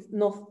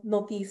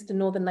northeast and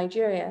northern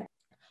Nigeria.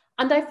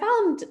 And I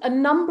found a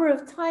number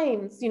of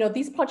times,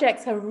 these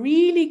projects have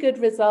really good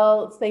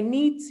results. They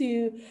need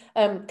to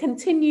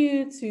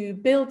continue to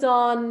build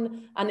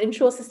on and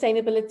ensure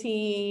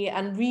sustainability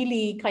and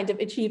really kind of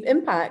achieve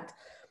impact.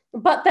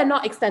 But they're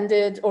not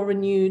extended or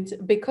renewed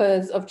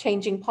because of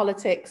changing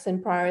politics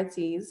and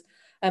priorities.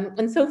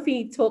 And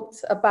Sophie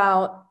talked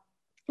about,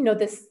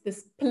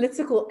 this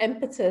political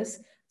impetus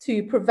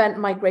to prevent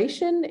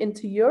migration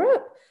into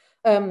Europe,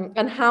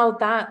 and how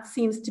that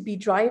seems to be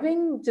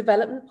driving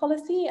development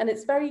policy. And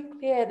it's very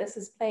clear this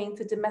is playing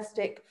to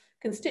domestic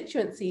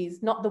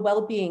constituencies, not the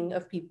well-being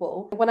of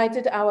people. When I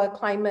did our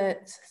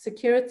climate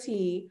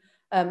security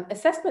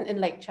assessment in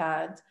Lake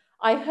Chad,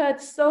 I heard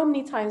so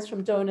many times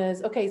from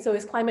donors, okay, so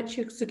is climate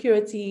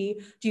security,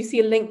 do you see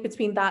a link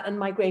between that and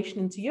migration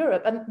into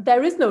Europe? And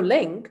there is no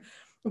link,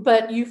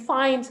 but you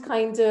find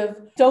kind of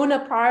donor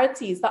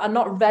priorities that are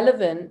not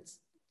relevant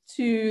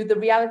to the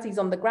realities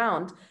on the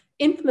ground,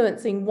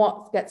 influencing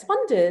what gets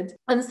funded.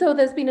 And so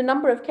there's been a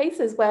number of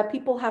cases where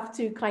people have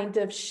to kind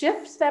of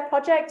shift their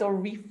project or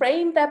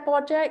reframe their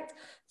project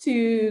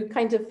to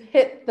kind of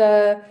hit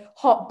the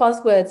hot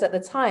buzzwords at the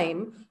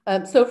time.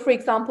 So for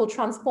example,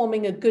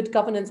 transforming a good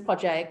governance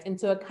project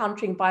into a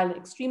countering violent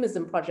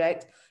extremism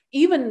project,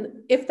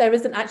 even if there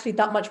isn't actually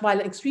that much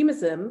violent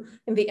extremism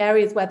in the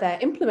areas where they're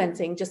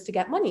implementing just to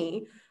get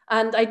money.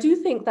 And I do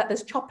think that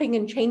this chopping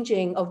and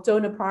changing of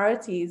donor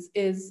priorities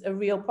is a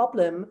real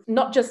problem,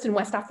 not just in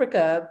West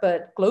Africa,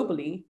 but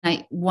globally.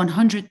 I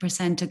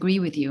 100% agree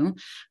with you.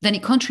 Then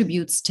it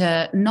contributes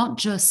to not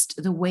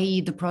just the way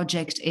the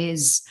project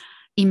is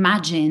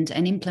imagined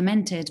and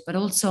implemented, but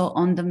also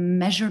on the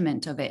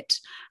measurement of it.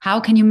 How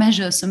can you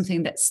measure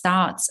something that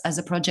starts as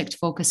a project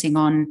focusing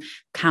on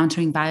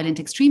countering violent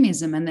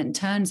extremism and then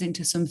turns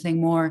into something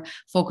more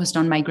focused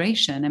on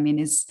migration? I mean,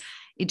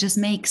 it just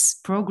makes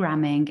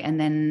programming and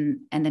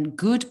then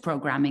good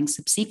programming,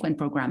 subsequent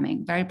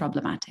programming, very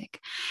problematic.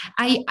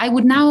 I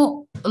would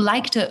now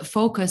like to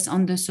focus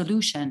on the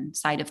solution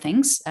side of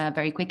things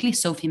very quickly.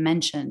 Sophie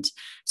mentioned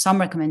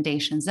some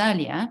recommendations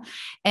earlier.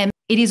 It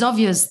is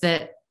obvious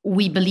that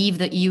we believe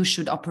that EU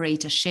should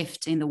operate a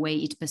shift in the way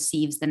it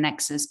perceives the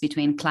nexus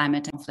between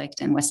climate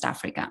conflict and West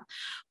Africa.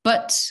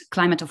 But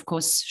climate, of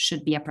course,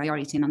 should be a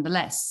priority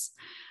nonetheless.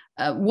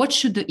 What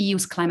should the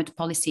EU's climate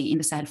policy in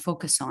the Sahel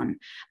focus on?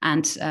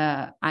 And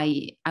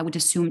I would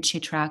assume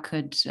Chitra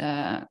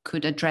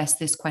could address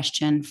this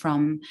question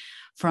from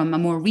a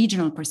more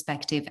regional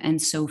perspective,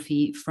 and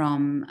Sophie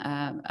from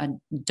a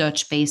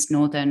Dutch-based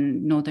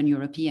Northern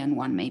European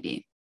one,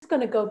 maybe. Going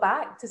to go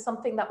back to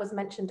something that was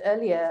mentioned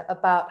earlier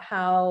about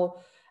how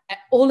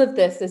all of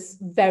this is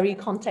very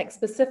context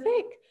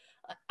specific.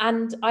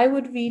 And I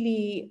would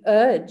really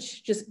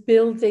urge just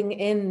building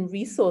in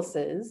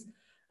resources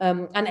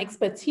and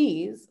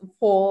expertise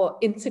for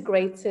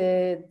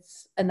integrated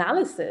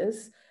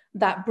analysis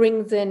that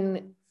brings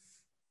in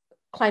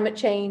climate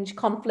change,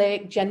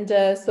 conflict,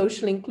 gender,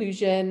 social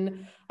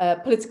inclusion,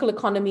 political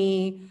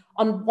economy,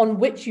 on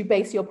which you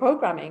base your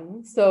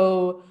programming.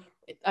 So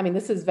I mean,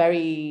 this is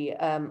very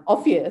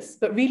obvious,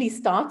 but really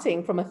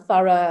starting from a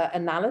thorough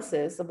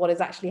analysis of what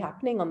is actually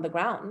happening on the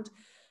ground.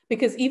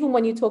 Because even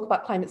when you talk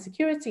about climate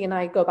security, and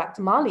I go back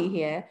to Mali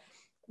here,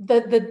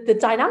 the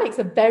dynamics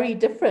are very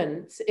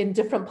different in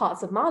different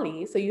parts of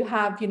Mali. So you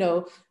have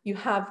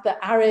the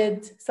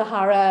arid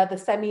Sahara, the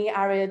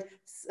semi-arid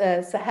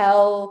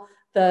Sahel,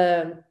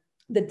 the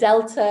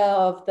delta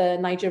of the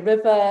Niger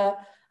River,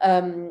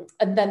 and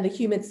then the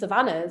humid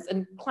savannas.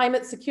 And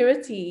climate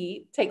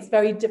security takes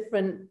very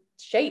different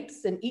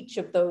shapes in each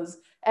of those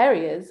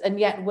areas, and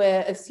yet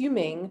we're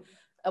assuming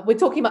we're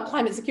talking about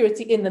climate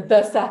security in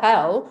the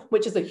Sahel,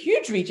 which is a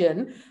huge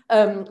region,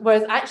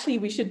 whereas actually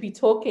we should be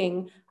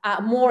talking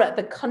more at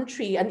the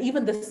country and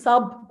even the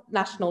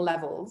sub-national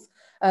levels.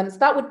 So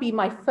that would be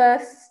my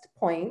first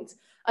point.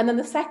 And then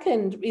the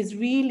second is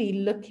really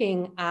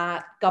looking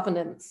at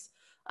governance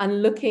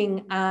and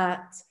looking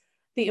at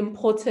the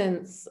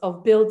importance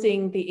of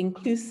building the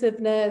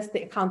inclusiveness,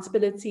 the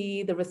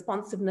accountability, the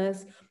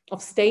responsiveness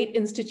of state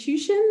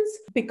institutions,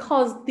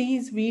 because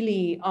these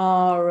really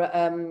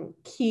are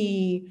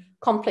key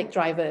conflict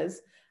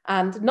drivers.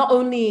 And not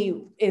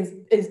only is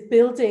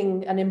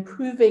building and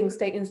improving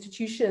state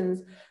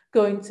institutions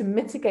going to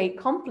mitigate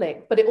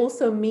conflict, but it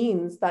also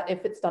means that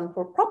if it's done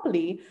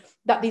properly,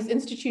 that these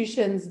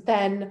institutions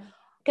then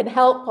can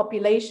help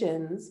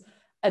populations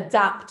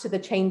adapt to the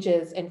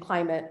changes in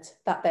climate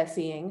that they're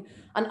seeing.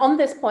 And on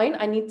this point,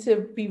 I need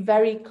to be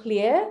very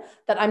clear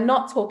that I'm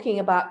not talking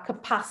about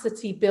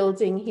capacity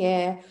building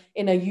here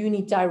in a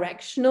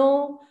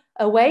unidirectional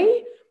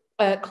way.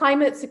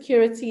 climate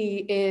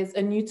security is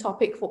a new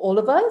topic for all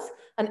of us,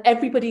 and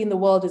everybody in the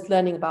world is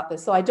learning about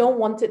this. So I don't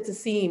want it to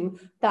seem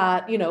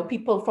that,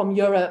 people from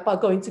Europe are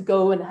going to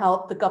go and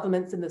help the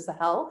governments in the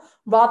Sahel.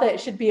 Rather, it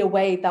should be a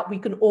way that we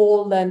can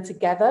all learn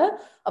together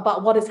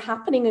about what is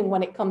happening and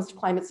when it comes to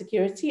climate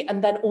security,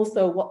 and then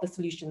also what the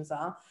solutions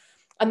are.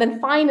 And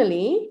then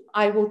finally,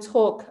 I will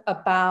talk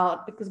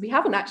about, because we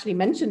haven't actually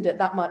mentioned it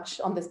that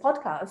much on this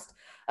podcast,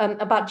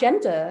 about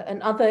gender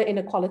and other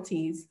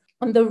inequalities,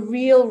 and the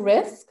real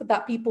risk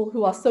that people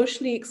who are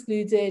socially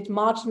excluded,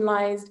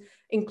 marginalized,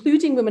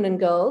 including women and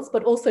girls,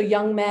 but also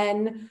young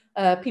men,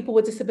 people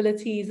with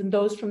disabilities, and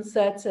those from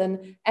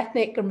certain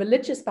ethnic and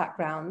religious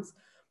backgrounds,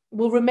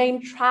 will remain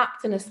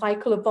trapped in a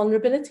cycle of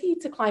vulnerability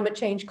to climate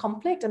change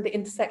conflict and the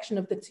intersection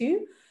of the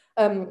two.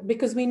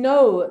 Because we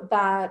know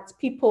that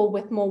people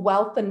with more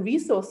wealth and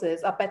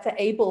resources are better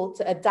able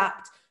to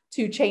adapt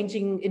to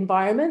changing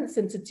environments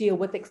and to deal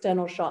with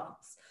external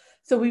shocks.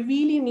 So we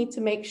really need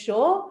to make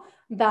sure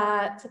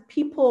that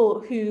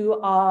people who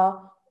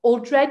are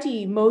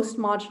already most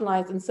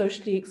marginalized and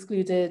socially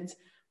excluded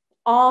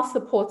are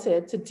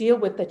supported to deal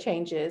with the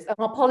changes.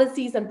 Our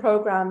policies and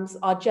programs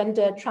are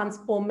gender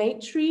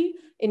transformatory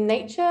in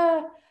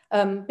nature,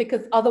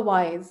 because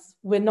otherwise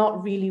we're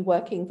not really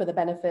working for the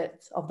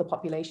benefit of the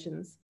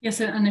populations.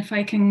 Yes, and if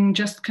I can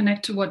just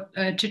connect to what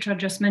Chitra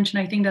just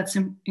mentioned, I think that's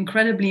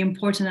incredibly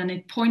important, and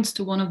it points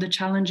to one of the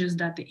challenges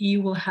that the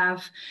EU will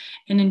have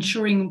in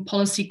ensuring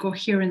policy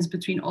coherence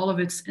between all of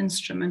its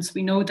instruments.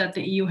 We know that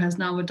the EU has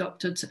now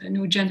adopted a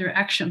new gender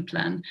action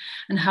plan,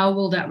 and how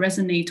will that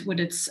resonate with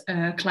its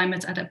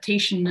climate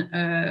adaptation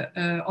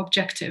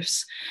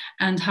objectives,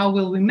 and how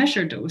will we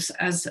measure those,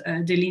 as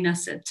Delina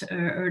said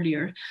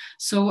earlier.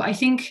 So I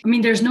think,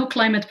 there's no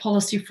climate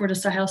policy for the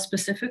Sahel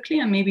specifically,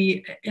 and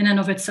maybe in and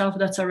of itself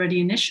that's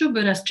already an issue,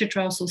 but as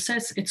Chitra also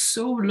says, it's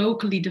so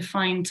locally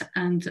defined,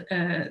 and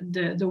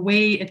the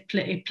way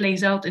it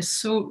plays out is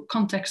so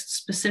context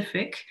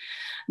specific,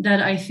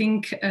 that I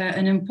think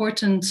an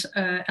important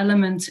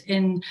element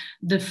in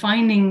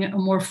defining a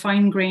more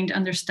fine-grained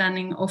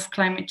understanding of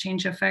climate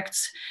change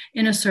effects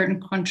in a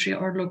certain country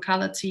or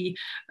locality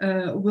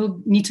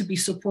will need to be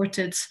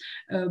supported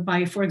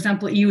by, for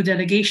example, EU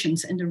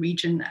delegations in the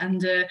region.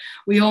 And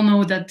we all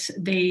know that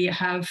they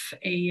have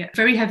a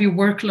very heavy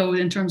workload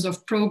in terms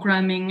of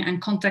programming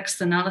and context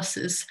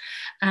analysis.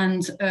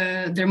 And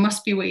there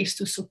must be ways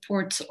to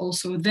support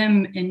also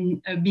them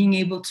in being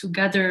able to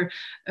gather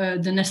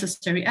the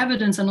necessary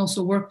evidence, and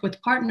also work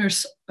with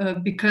partners,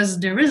 because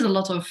there is a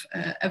lot of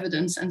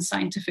evidence and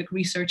scientific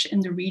research in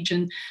the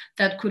region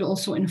that could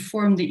also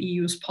inform the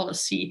EU's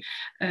policy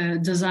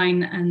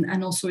design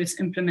and also its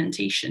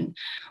implementation.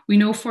 We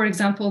know, for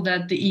example,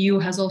 that the EU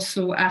has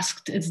also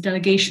asked its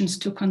delegations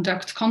to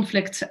conduct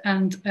conflict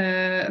and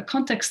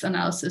context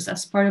analysis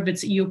as part of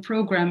its EU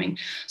programming.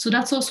 So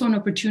that's also an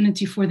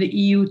opportunity for the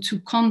EU to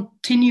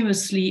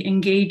continuously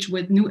engage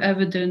with new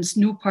evidence,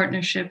 new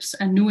partnerships,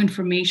 and new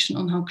information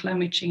on how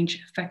climate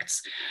change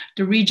affects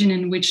the region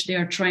in which they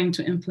are trying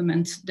to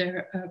implement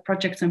their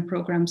projects and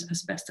programs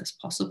as best as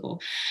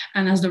possible.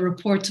 And as the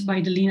report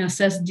by Delina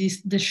says,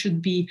 this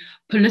should be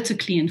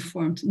politically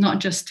informed, not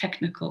just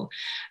technical.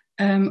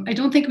 I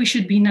don't think we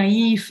should be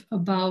naive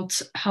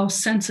about how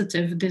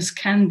sensitive this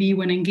can be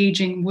when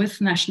engaging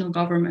with national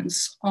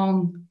governments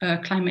on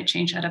climate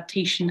change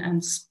adaptation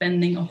and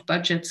spending of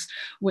budgets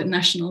with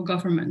national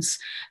governments.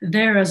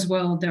 There as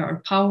well, there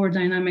are power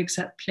dynamics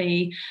at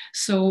play.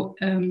 So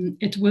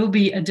it will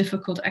be a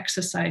difficult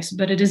exercise,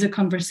 but it is a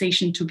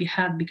conversation to be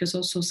had, because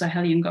also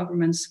Sahelian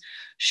governments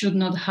should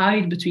not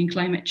hide between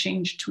climate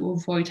change to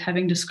avoid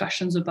having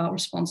discussions about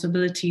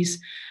responsibilities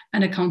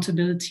and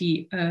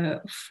accountability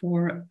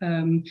for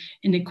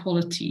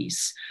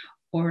inequalities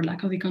or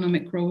lack of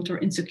economic growth or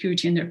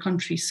insecurity in their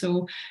country.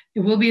 So it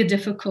will be a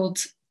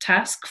difficult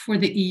task for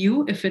the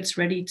EU if it's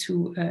ready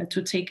to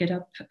take it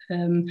up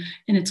in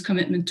its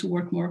commitment to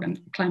work more on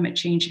climate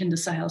change in the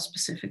Sahel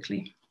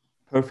specifically.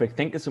 Perfect.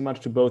 Thank you so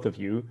much to both of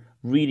you.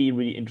 Really,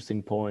 really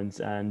interesting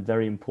points and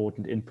very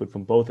important input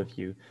from both of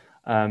you.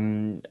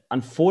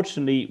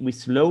 Unfortunately, we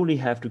slowly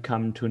have to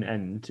come to an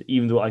end,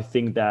 even though I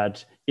think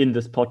that in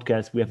this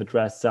podcast, we have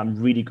addressed some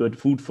really good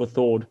food for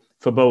thought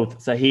for both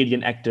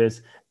Sahelian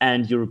actors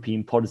and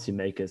European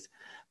policymakers.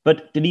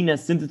 But Delina,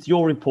 since it's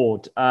your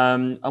report,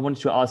 I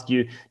wanted to ask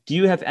you, do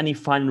you have any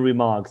final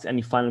remarks,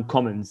 any final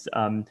comments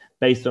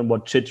based on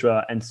what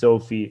Chitra and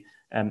Sophie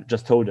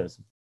just told us?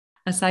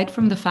 Aside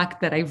from the fact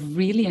that I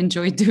really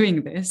enjoyed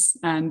doing this,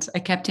 and I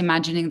kept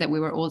imagining that we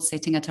were all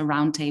sitting at a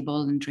round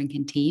table and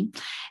drinking tea,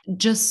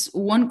 just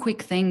one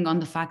quick thing on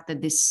the fact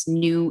that this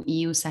new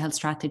EU Sahel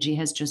strategy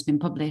has just been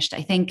published.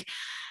 I think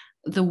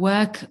the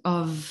work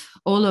of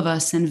all of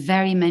us and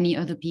very many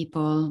other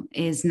people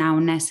is now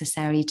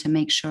necessary to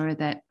make sure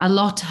that a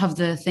lot of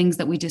the things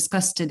that we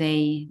discussed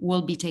today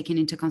will be taken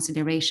into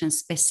consideration,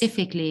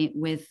 specifically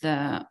with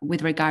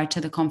regard to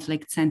the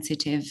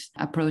conflict-sensitive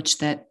approach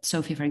that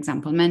Sophie, for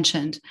example,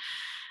 mentioned.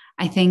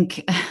 I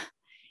think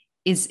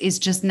is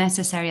just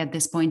necessary at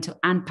this point to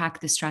unpack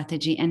the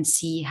strategy and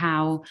see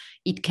how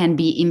it can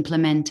be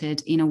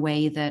implemented in a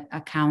way that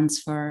accounts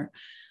for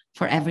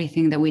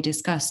everything that we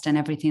discussed and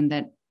everything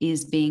that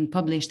is being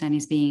published and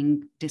is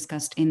being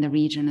discussed in the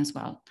region as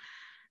well.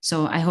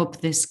 So I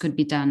hope this could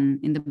be done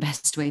in the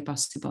best way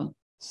possible.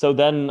 So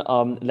then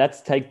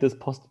let's take this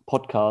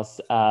podcast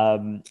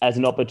as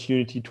an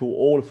opportunity to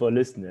all of our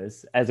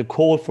listeners, as a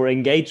call for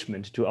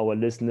engagement to our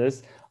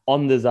listeners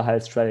on the Sahel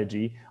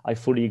strategy. I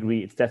fully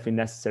agree. It's definitely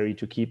necessary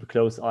to keep a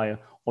close eye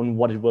on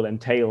what it will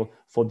entail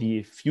for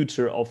the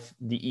future of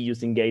the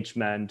EU's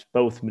engagement,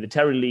 both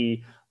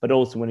militarily, but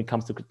also when it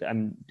comes to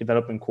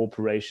development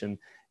cooperation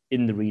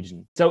in the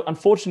region. So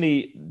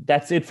unfortunately,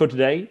 that's it for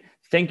today.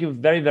 Thank you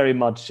very, very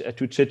much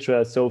to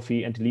Chitra,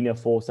 Sophie, and Lina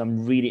for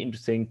some really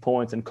interesting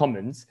points and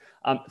comments.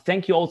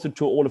 Thank you also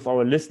to all of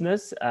our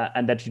listeners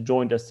and that you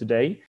joined us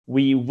today.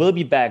 We will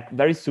be back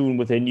very soon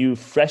with a new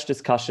fresh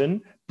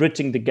discussion,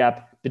 bridging the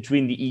gap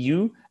between the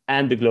EU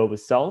and the Global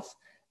South.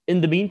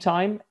 In the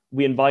meantime,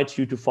 we invite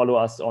you to follow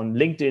us on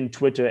LinkedIn,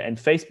 Twitter, and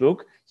Facebook.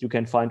 You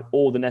can find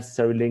all the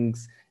necessary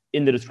links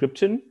in the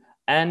description,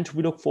 and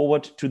we look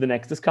forward to the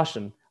next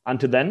discussion.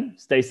 Until then,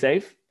 stay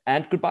safe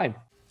and goodbye.